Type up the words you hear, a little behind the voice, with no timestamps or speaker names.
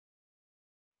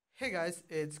Hey guys,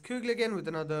 it's Kugli again with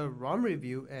another ROM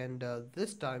review, and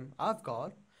this time I've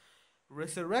got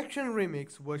Resurrection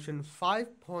Remix version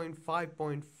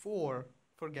 5.5.4 for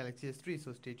Galaxy S3,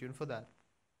 so stay tuned for that.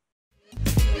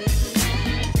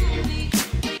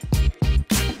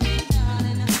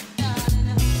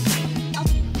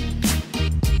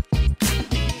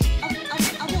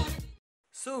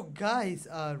 So guys,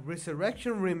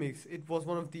 Resurrection Remix, it was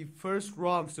one of the first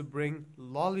ROMs to bring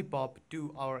Lollipop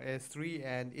to our S3,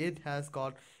 and it has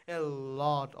got a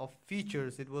lot of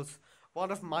features. It was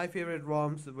one of my favorite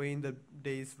ROMs way in the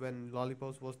days when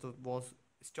Lollipop was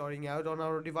starting out on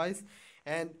our device.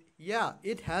 And yeah,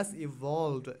 it has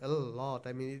evolved a lot.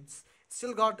 I mean, it's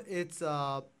still got its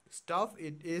stuff.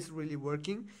 It is really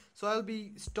working. So I'll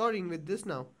be starting with this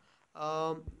now.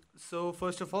 So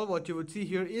first of all, what you would see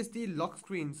here is the lock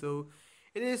screen. So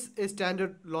it is a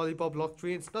standard Lollipop lock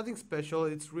screen. It's nothing special.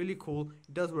 It's really cool.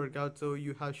 It does work out. So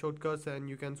you have shortcuts and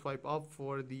you can swipe up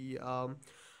for the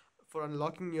for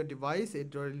unlocking your device.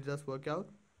 It really does work out.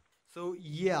 So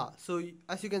yeah, so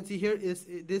as you can see here is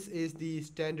this is the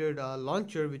standard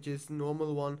launcher, which is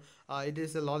normal one. It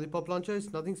is a Lollipop launcher.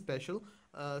 It's nothing special.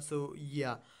 So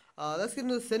yeah, let's get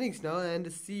into the settings now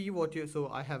and see what you. So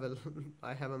I have a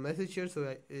I have a message here.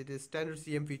 So it is standard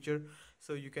CM feature.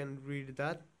 So you can read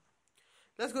that.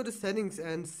 Let's go to settings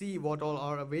and see what all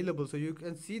are available. So you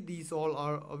can see these all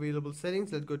are available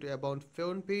settings. Let's go to about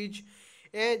phone page,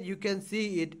 and you can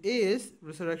see it is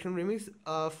Resurrection Remix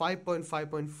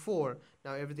 5.5.4.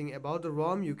 Now everything about the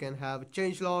ROM, you can have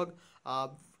changelog,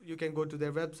 you can go to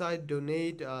their website,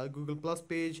 donate, Google Plus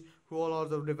page, who all are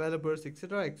the developers,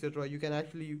 etc, etc. You can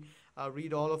actually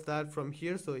read all of that from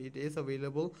here, so it is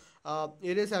available.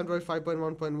 It is Android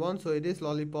 5.1.1, so it is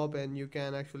Lollipop, and you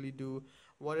can actually do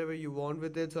whatever you want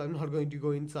with it, so I'm not going to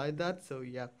go inside that. So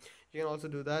yeah, you can also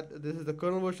do that. This is the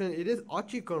kernel version. It is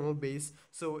Archie kernel based,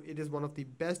 so it is one of the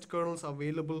best kernels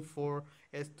available for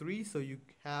S3. So you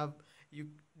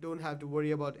don't have to worry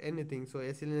about anything. So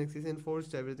SE Linux is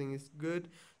enforced, everything is good,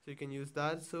 so you can use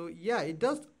that. So yeah, it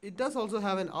does also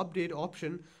have an update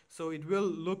option, so it will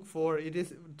look for it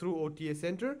is through OTA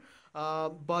center,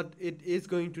 but it is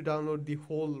going to download the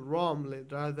whole ROM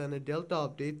rather than a Delta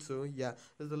update. So yeah,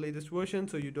 this is the latest version,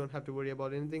 so you don't have to worry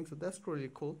about anything. So that's really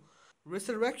cool.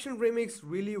 Resurrection Remix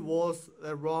really was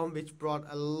a ROM which brought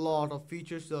a lot of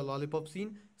features to the Lollipop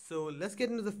scene. So let's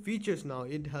get into the features now.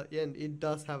 And it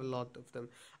does have a lot of them.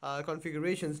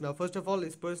 Configurations now. First of all,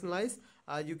 it's personalized.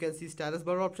 You can see status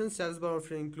bar options. Status bar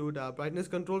options include brightness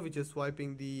control, which is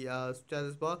swiping the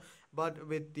status bar. But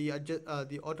with the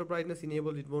auto brightness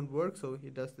enabled, it won't work. So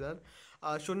it does that.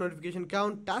 Show notification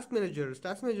count. Task manager.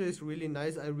 Task manager is really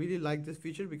nice. I really like this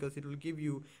feature because it will give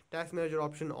you task manager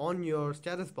option on your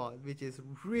status bar, which is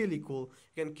really cool.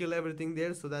 You can kill everything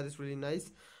there, so that is really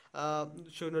nice.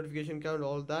 Show notification count,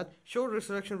 all that. Show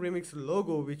Resurrection Remix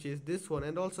logo, which is this one,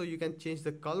 and also you can change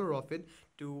the color of it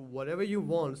to whatever you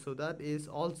want, so that is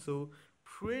also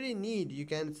pretty neat. You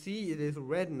can see it is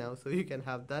red now, so you can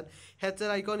have that.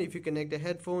 Headset icon, if you connect a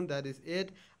headphone, that is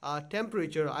it.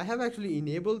 Temperature, I have actually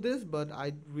enabled this, but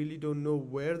I really don't know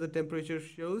where the temperature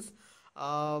shows.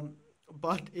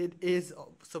 But it is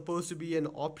supposed to be an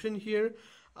option here.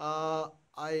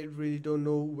 I really don't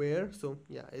know where, so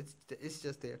yeah, it's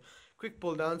just there. Quick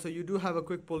pull down, so you do have a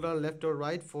quick pull down left or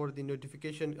right for the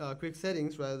notification quick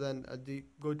settings rather than the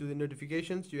go to the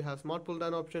notifications. You have smart pull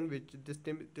down option, which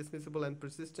dismissible and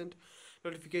persistent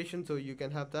notification, so you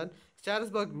can have that. Status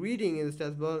bar reading in the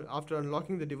status bar after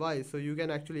unlocking the device, so you can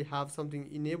actually have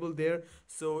something enabled there.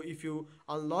 So if you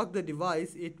unlock the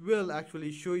device, it will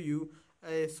actually show you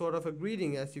a sort of a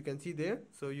greeting, as you can see there.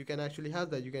 So you can actually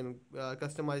have that. You can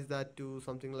customize that to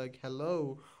something like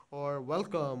hello or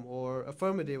welcome or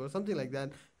affirmative or something like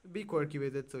that. Be quirky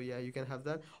with it. So yeah, you can have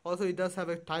that. Also, it does have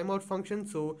a timeout function,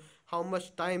 so how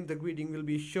much time the greeting will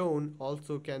be shown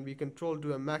also can be controlled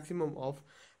to a maximum of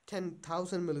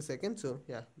 10,000 milliseconds. So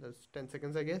yeah, that's 10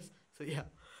 seconds, I guess. So yeah,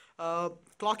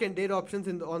 clock and date options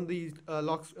on the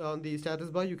locks on the status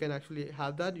bar. You can actually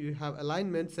have that. You have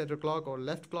alignment, center clock or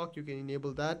left clock. You can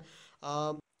enable that.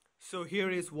 So here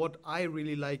is what I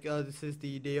really like. This is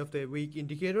the day of the week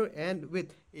indicator, and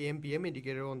with AM/PM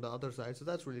indicator on the other side. So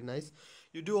that's really nice.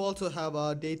 You do also have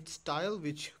a date style,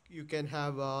 which you can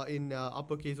have in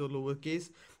uppercase or lowercase,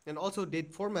 and also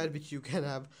date format, which you can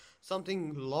have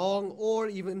something long or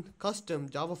even custom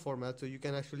Java format. So you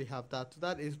can actually have that. So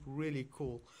that is really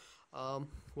cool.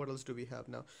 What else do we have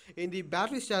now? In the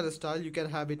battery status style, you can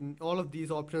have it in all of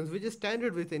these options, which is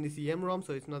standard with any CM ROM,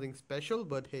 so it's nothing special,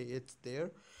 but hey, it's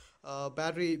there.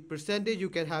 Battery percentage, you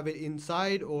can have it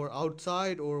inside or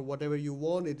outside or whatever you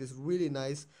want. It is really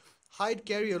nice. Hide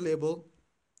carrier label,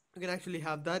 you can actually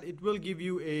have that. It will give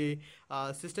you a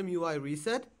system UI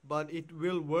reset, but it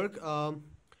will work.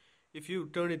 If you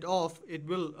turn it off, it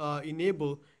will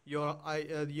enable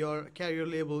your carrier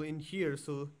label in here.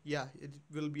 So yeah, it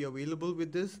will be available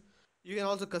with this. You can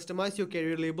also customize your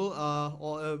carrier label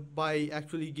by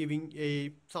actually giving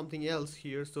a something else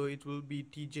here. So it will be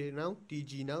TG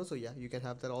now. So yeah, you can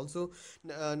have that also.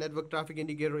 Network traffic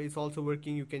indicator is also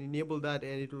working. You can enable that,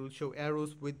 and it will show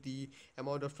arrows with the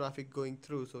amount of traffic going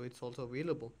through. So it's also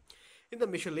available. In the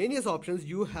miscellaneous options,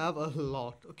 you have a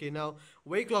lot. Okay, now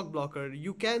Wakelock Blocker.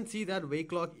 You can see that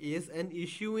Wakelock is an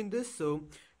issue in this. So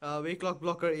Wakelock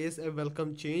Blocker is a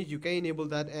welcome change. You can enable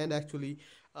that and actually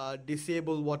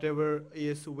disable whatever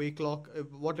is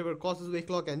Wakelock, whatever causes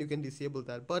Wakelock, and you can disable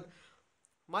that. But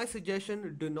my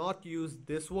suggestion, do not use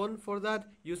this one for that.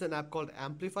 Use an app called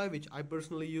Amplify, which I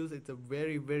personally use. It's a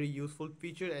very, very useful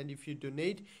feature, and if you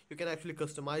donate, you can actually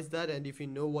customize that, and if you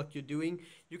know what you're doing,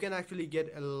 you can actually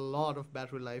get a lot of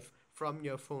battery life from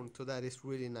your phone. So that is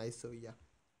really nice. So yeah.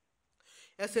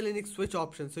 SLNX switch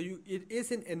option. So it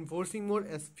is in enforcing mode,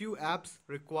 as few apps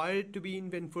require it to be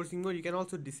in enforcing mode. You can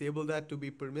also disable that to be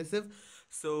permissive.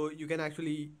 So you can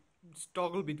actually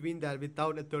toggle between that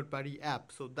without a third-party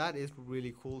app. So that is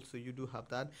really cool. So you do have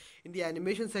that. In the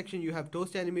animation section, you have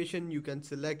toast animation. You can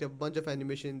select a bunch of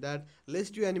animation in that.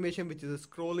 List view animation, which is a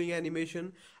scrolling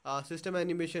animation. System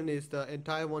animation is the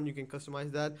entire one. You can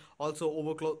customize that. Also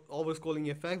overscrolling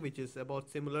effect, which is about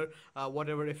similar.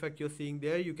 Whatever effect you're seeing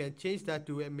there, you can change that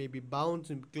to maybe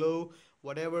bounce and glow,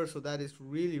 whatever. So that is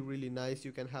really, really nice.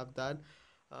 You can have that.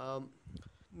 um,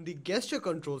 the gesture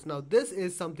controls, now this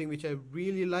is something which I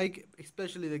really like,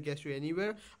 especially the gesture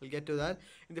anywhere. I'll get to that.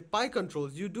 In the pie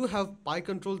controls, you do have pie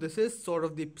control. This is sort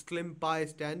of the slim pie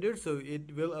standard, so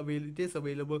it is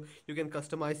available. You can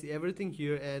customize everything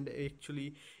here and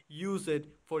actually use it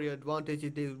for your advantage.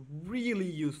 It is really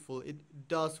useful. It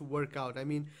does work out. I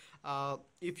mean,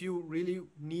 if you really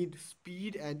need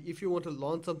speed and if you want to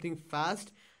launch something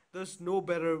fast, there's no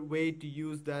better way to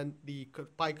use than the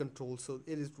pie control. So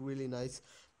it is really nice.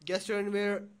 Gesture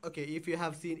anywhere. Okay, if you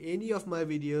have seen any of my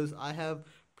videos, I have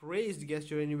praised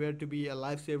gesture anywhere to be a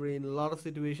lifesaver in a lot of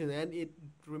situations, and it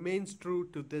remains true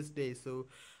to this day. So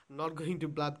I'm not going to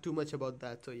blab too much about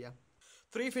that. So yeah.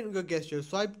 Three finger gesture.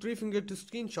 Swipe three finger to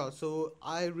screenshot. So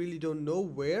I really don't know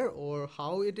where or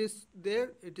how it is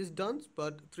there. It is done,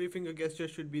 but three finger gesture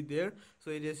should be there. So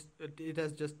it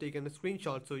has just taken a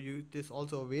screenshot. So it is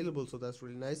also available. So that's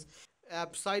really nice.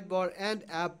 App sidebar and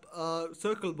app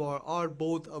circle bar are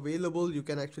both available. You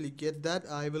can actually get that.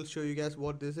 I will show you guys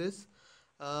what this is.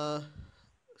 Uh,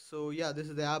 so yeah, this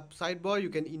is the app sidebar. You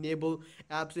can enable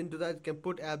apps into that. You can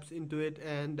put apps into it,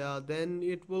 and then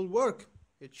it will work.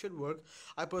 It should work.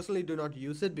 I personally do not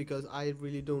use it because I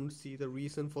really don't see the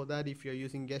reason for that. If you're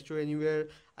using gesture anywhere,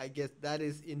 I guess that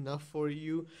is enough for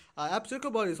you. App circle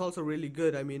bar is also really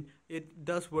good. I mean, it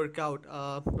does work out.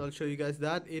 I'll show you guys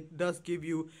that. It does give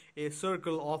you a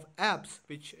circle of apps,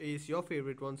 which is your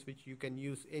favorite ones, which you can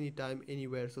use anytime,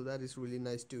 anywhere. So that is really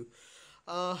nice too.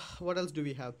 What else do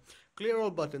we have? Clear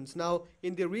all buttons. Now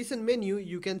in the recent menu,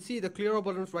 you can see the clear all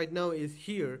buttons right now is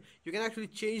here. You can actually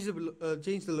change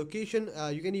the location.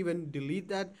 You can even delete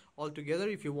that altogether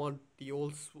if you want the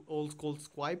old school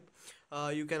swipe.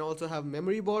 You can also have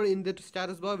memory bar in the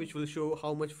status bar, which will show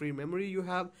how much free memory you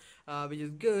have, which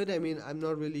is good. I mean, I'm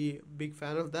not really a big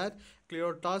fan of that. Clear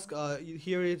all task,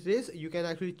 here it is. You can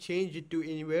actually change it to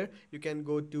anywhere. You can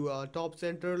go to top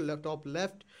center, top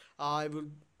left. I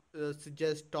would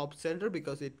suggest top center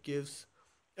because it gives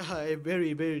a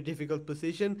very, very difficult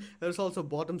position. There's also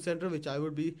bottom center, which I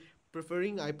would be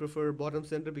preferring. I prefer bottom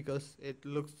center because it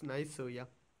looks nice. So yeah.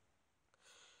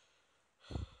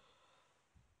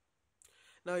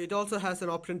 Now it also has an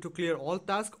option to clear all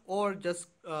tasks or just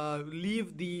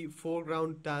leave the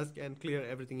foreground task and clear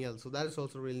everything else. So that is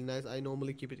also really nice. I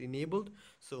normally keep it enabled.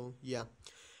 So yeah.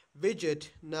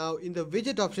 Widget. Now in the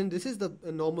widget option, this is the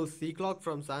normal C clock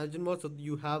from CyanogenMod. So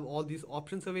you have all these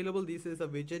options available. This is a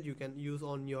widget you can use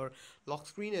on your lock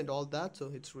screen and all that.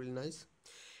 So it's really nice.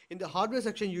 In the hardware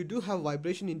section, you do have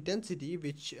vibration intensity,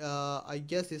 which I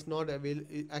guess is not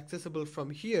accessible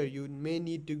from here. You may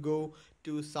need to go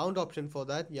to sound option for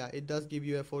that. Yeah, it does give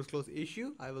you a force close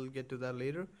issue. I will get to that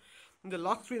later. In the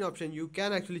lock screen option, you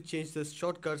can actually change the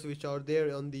shortcuts which are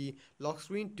there on the lock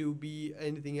screen to be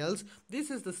anything else.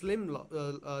 This is the slim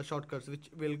shortcuts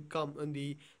which will come in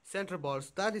the center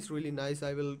bars. That is really nice.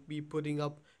 I will be putting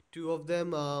up two of them.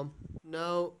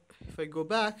 Now, if I go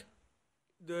back,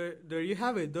 there you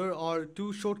have it. There are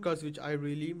two shortcuts which I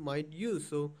really might use.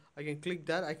 So I can click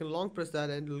that, I can long press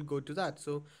that, and it'll go to that.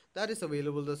 So that is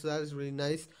available. So that is really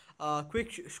nice.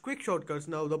 quick shortcuts.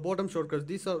 Now the bottom shortcuts,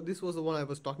 this was the one I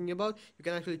was talking about. You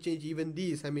can actually change even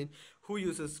these. I mean, who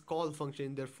uses call function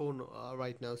in their phone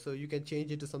right now? So you can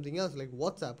change it to something else like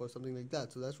WhatsApp or something like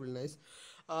that. So that's really nice.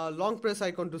 Long press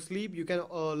icon to sleep. You can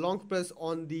long press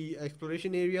on the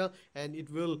exploration area and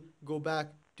it will go back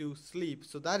to sleep.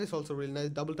 So that is also really nice.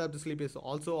 Double tap to sleep is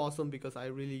also awesome because I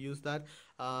really use that.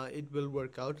 It will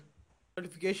work out.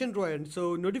 Notification drawer.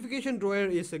 So notification drawer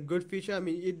is a good feature. I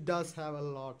mean, it does have a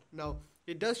lot. Now,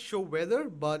 it does show weather,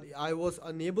 but I was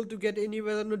unable to get any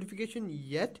weather notification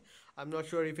yet. I'm not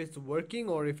sure if it's working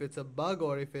or if it's a bug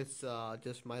or if it's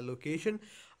just my location.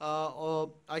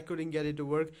 Or I couldn't get it to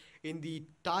work. In the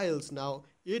tiles now,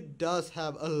 it does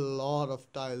have a lot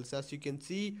of tiles. As you can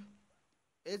see,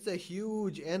 it's a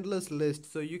huge endless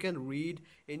list, so you can read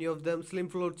any of them. Slim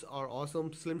floats are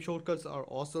awesome, slim shortcuts are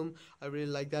awesome. I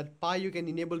really like that. Pi, you can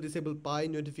enable disable pi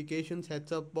notifications.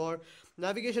 Heads up bar,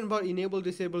 navigation bar, enable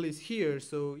disable is here.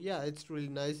 So yeah, it's really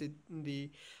nice. It in the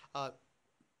uh,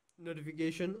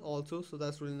 notification also, so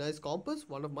that's really nice. Compass,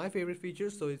 one of my favorite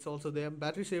features, so it's also there.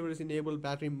 Battery saver is enabled,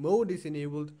 battery mode is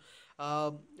enabled.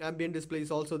 Ambient display is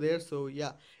also there. So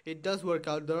yeah, it does work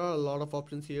out. There are a lot of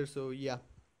options here, so yeah.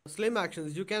 Slim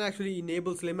actions, you can actually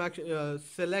enable slim action,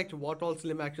 select what all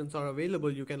slim actions are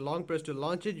available. You can long press to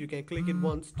launch it, you can click it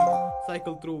once to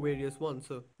cycle through various ones.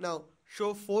 So now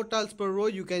show 4 tiles per row,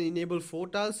 you can enable 4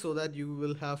 tiles so that you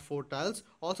will have 4 tiles.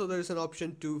 Also there is an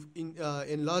option to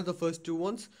enlarge the first 2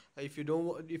 ones. If you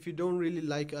don't really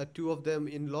like 2 of them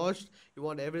enlarged, you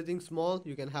want everything small,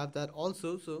 you can have that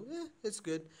also. So yeah, it's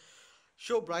good.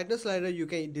 Show brightness slider, you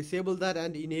can disable that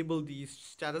and enable the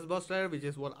status bar slider, which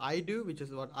is what I do, which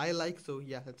is what I like. So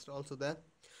yeah, it's also there.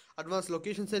 Advanced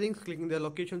location settings, clicking the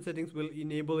location settings will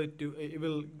enable it to, it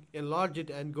will enlarge it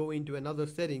and go into another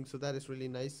setting. So that is really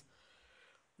nice.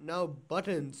 Now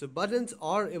buttons, so buttons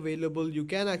are available. You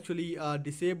can actually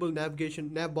disable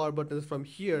nav bar buttons from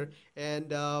here, and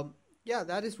yeah,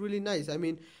 that is really nice. I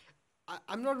mean,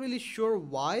 I'm not really sure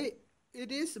why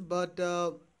it is, but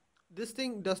this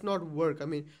thing does not work. I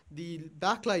mean, the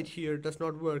backlight here does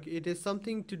not work. It is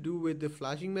something to do with the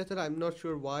flashing method. I'm not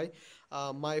sure why.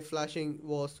 My flashing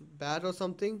was bad or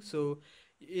something. So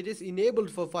it is enabled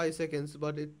for 5 seconds,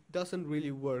 but it doesn't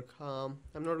really work. I'm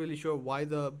not really sure why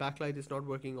the backlight is not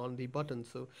working on the button.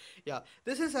 So yeah,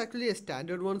 this is actually a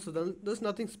standard one, so then there's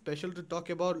nothing special to talk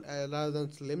about rather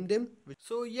than slim dim.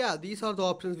 So yeah, these are the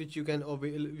options which you can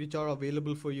which are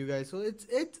available for you guys. So it's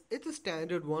a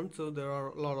standard one, so there are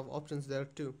a lot of options there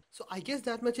too. So I guess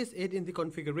that much is it in the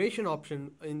configuration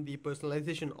option in the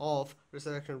personalization of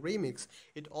Resurrection Remix.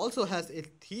 It also has a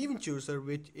theme chooser,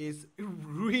 which is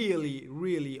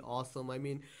really awesome. I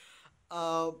mean,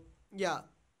 uh, yeah,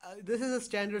 this is a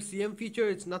standard CM feature.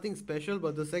 It's nothing special,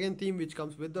 but the second theme which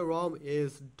comes with the ROM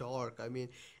is dark. I mean,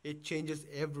 it changes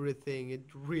everything. It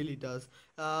really does.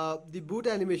 The boot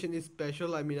animation is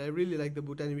special. I mean, I really like the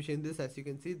boot animation in this. As you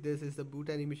can see, this is the boot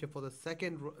animation for the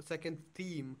second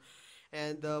theme.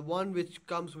 And the one which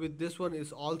comes with this one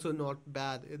is also not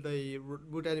bad. The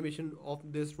boot animation of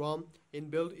this ROM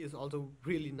inbuilt is also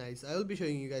really nice. I will be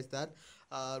showing you guys that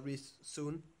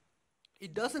soon.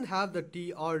 It doesn't have the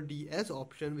TRDS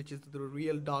option, which is the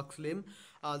real dark slim.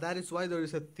 That is why there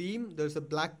is a theme. There's a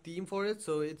black theme for it,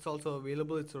 so it's also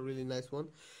available. It's a really nice one.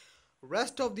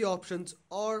 Rest of the options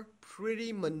are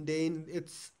pretty mundane.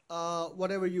 It's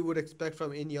whatever you would expect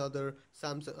from any other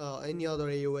Samsung, any other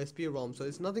AOSP ROM. So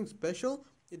it's nothing special.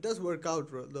 It does work out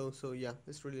though, so yeah,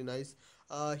 it's really nice.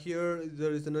 Here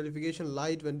there is a notification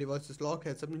light when device is locked,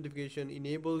 heads up notification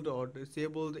enabled or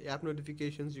disabled, app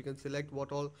notifications. You can select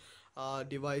what all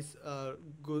device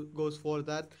goes for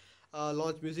that.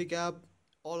 Launch music app.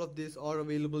 All of these are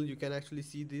available. You can actually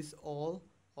see this all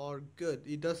are good.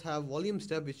 It does have volume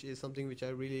step, which is something which I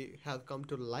really have come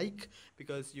to like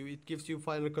because it gives you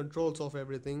final controls of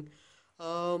everything.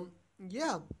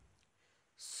 Yeah,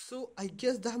 so I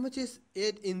guess that much is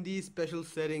it in the special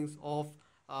settings of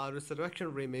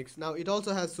Resurrection Remix. Now it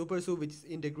also has SuperSU, which is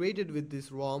integrated with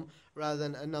this ROM rather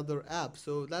than another app.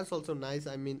 So that's also nice.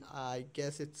 I mean, I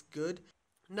guess it's good.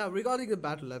 Now regarding the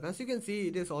battle life, as you can see,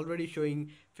 it is already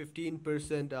showing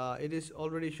 15%. It is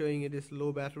already showing it is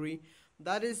low battery.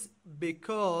 That is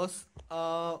because,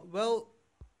 well,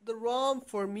 the ROM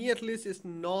for me at least is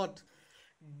not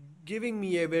giving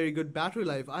me a very good battery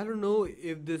life. I don't know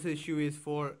if this issue is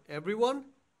for everyone,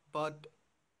 but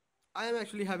I am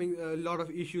actually having a lot of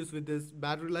issues with this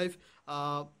battery life.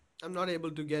 I'm not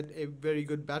able to get a very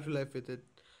good battery life with it.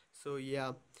 So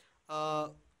yeah,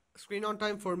 screen on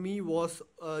time for me was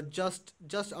just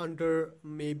under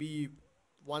maybe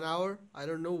 1 hour. I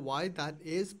don't know why that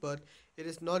is, but it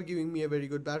is not giving me a very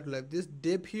good battery life. This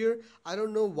dip here, I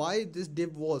don't know why this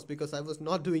dip was, because I was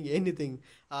not doing anything.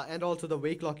 And also the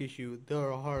wake lock issue.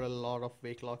 There are a lot of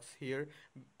wake locks here.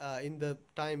 In the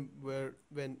time where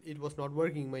when it was not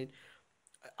working,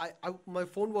 my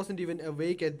phone wasn't even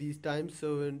awake at these times.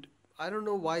 So, and I don't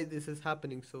know why this is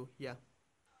happening. So yeah.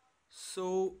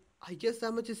 So I guess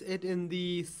that much is it in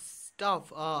the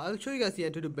stuff. I'll show you guys the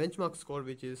Antutu benchmark score,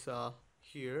 which is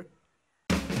here.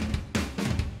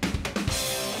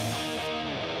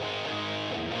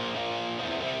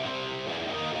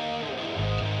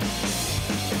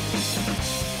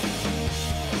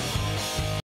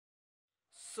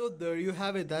 So there you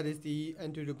have it. That is the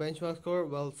Antutu benchmark score.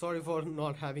 Well, sorry for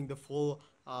not having the full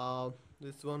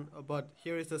this one, but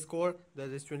here is the score. That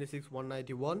is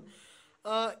 26,191.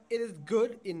 It is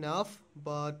good enough,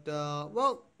 but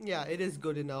well, yeah, it is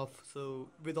good enough. So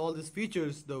with all these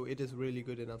features, though, it is really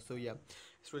good enough. So yeah,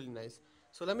 it's really nice.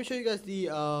 So let me show you guys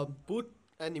the boot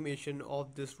animation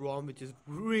of this ROM, which is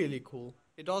really cool.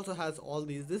 It also has all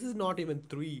these. This is not even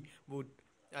three boot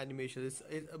animations.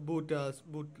 It's boot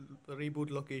reboot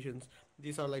locations.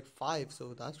 These are like five,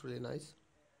 so that's really nice.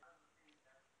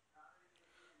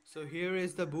 So here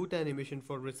is the boot animation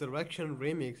for Resurrection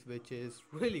Remix, which is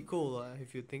really cool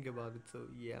if you think about it. So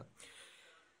yeah.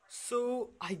 So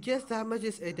I guess that much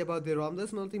is it about the ROM.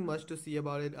 There's nothing much to see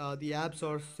about it. The apps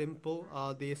are simple.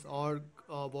 These are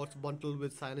what's bundled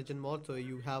with Cyanogen mod, so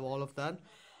you have all of that.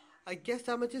 I guess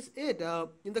that much is it.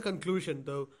 In the conclusion,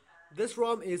 though, this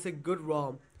ROM is a good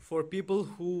ROM for people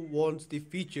who wants the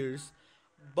features,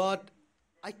 but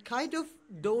I kind of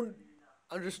don't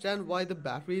understand why the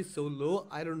battery is so low.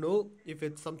 I don't know if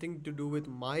it's something to do with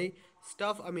my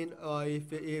stuff. I mean,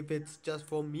 if it's just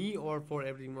for me or for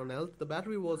everyone else. The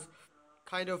battery was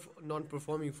kind of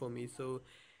non-performing for me. So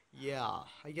yeah,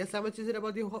 I guess that much is it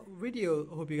about the video.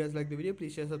 Hope you guys like the video.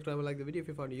 Please share, subscribe, and like the video if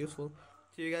you found it useful.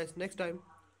 See you guys next time.